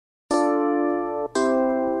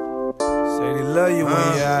Say they love you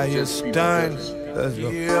when you out here stunning. Let's go.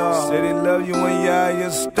 Yeah. Say they love you when you out here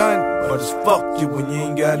stunning, but it's fuck you when you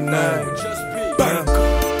ain't got nothing. Yeah.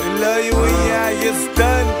 They love you when you out here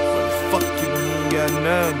stunning, but it's fuck you when you ain't got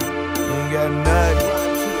nothing. You ain't got nothing.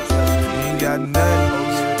 You ain't got nothing.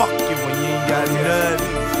 It's fuck you when you ain't got nothing.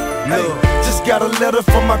 Look. Just got a letter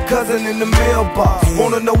from my cousin in the mailbox.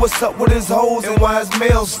 Wanna know what's up with his hoes and why his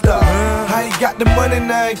mail stopped. How he got the money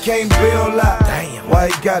now and can't bail out. Why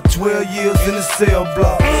he got 12 years in the cell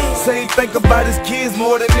block. Say he think about his kids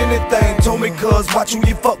more than anything. Told me cuz watch who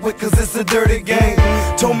you fuck with cause it's a dirty game.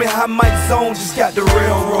 Told me how Mike Zone just got the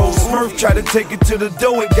railroad. Smurf tried to take it to the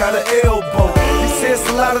door and got an elbow. He says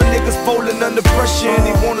a lot of niggas folding under pressure and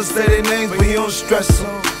he wanna say their names but he don't stress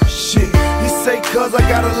them. Shit, he say cuz I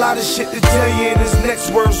got a lot of shit to tell you. In his next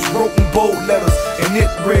verse wrote in bold letters and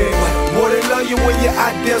it read, boy they love you when you're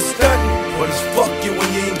out there stunting, but it's fuck you when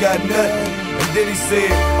you ain't got nothing. And then he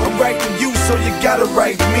said, I'm writing you so you gotta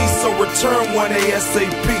write me, so return one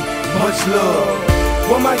ASAP, much love.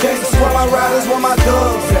 Where my gangsters, where my riders, where my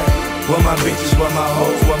thugs at? Where my bitches, where my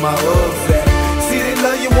hoes, where my hugs at? See they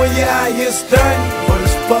love you when you're out here stunting, but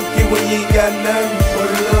it's fuck you when you ain't got nothing.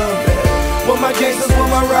 Where the love at? Where my gangsters, where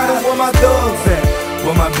my riders, where my thugs at?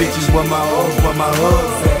 Where my bitches, where my hoes, where my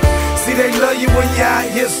hugs at? See they love you when you out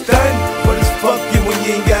here stunting, but it's fuck you when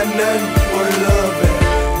you ain't got nothing. Where the love at?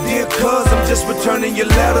 Dear cuz, I'm just returning your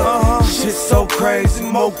letter. Shit's so crazy,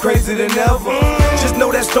 more crazy than ever. Just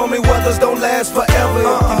know that stormy weathers don't last forever.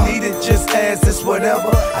 If you need it, just ask, it's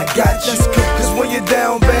whatever. I got you, cause when you're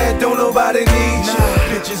down bad, don't nobody need you.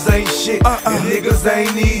 Bitches ain't shit, and niggas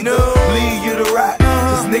ain't need no. Leave you to rot,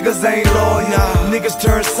 cause niggas ain't loyal. Niggas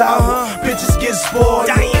turn sour, bitches get spoiled.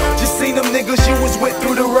 Just seen them niggas you was with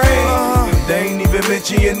through the rain. They ain't even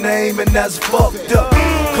mention your name and that's fucked up.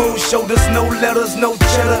 Cold shoulders, no letters, no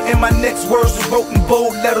cheddar. And my next words was wrote in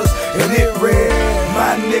bold letters and it read,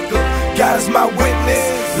 my nigga, God is my witness.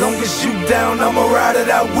 Long as you down, I'ma ride it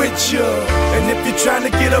out with you. And if you're trying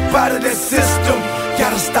to get up out of that system,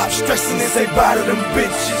 gotta stop stressing and say bye to them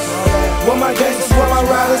bitches. Where my gangsters, where my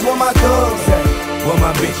riders, where my thugs at? Where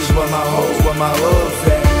my bitches, where my hoes, where my hugs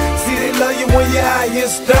at? See they love you when you're out here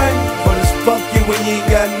stunting, but it's fuck you when you ain't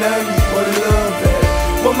got nothing. Where the love at?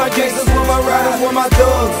 Where my gangsters, where my riders, where my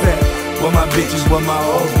thugs at? Where my bitches, where my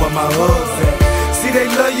hoes, where my hugs at? See they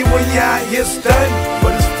love you when you're out here stunting,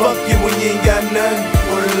 but it's fuck you when you ain't got nothing.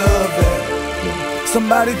 Where the love at?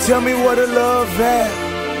 Somebody tell me where the love at.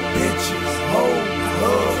 Bitches, hoes,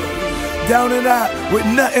 hugs, down and out with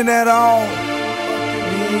nothing at all.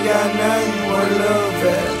 You ain't got nothing. Where the love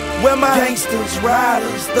at? Where my gangsters,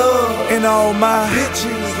 riders, thugs, and all my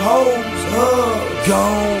bitches, hoes, hugs,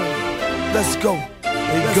 gone. Let's go.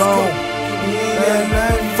 They gone.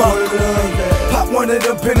 Fuck love. Pop one of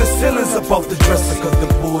them penicillins up off the dresser, cause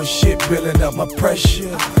the bullshit building up my pressure.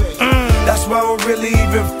 That's why I don't really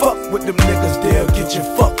even fuck with them niggas. They'll get you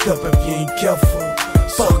fucked up if you ain't careful.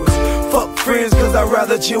 Fuck friends, cause I'd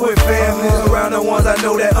rather chill with family around the ones I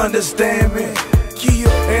know that understand me.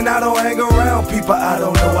 And I don't hang around people I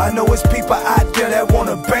don't know. I know it's people out there that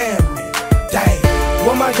wanna ban me. Dang.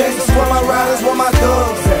 Where my gangsters, where my riders, where my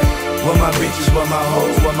thugs at? Where my bitches, where my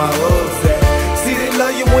hoes, where my hugs at? See they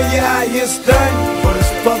love you when you're out here stunting, but it's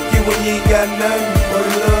fuck you when you ain't got nothing. Where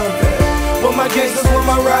the love at? Where my gangsters, where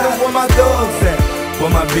my riders, where my thugs at?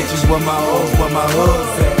 Where my bitches, where my hoes, where my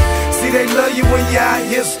hugs at? See they love you when you're out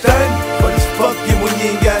here stunting, but it's fuck you when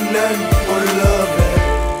you ain't got nothing. Where the love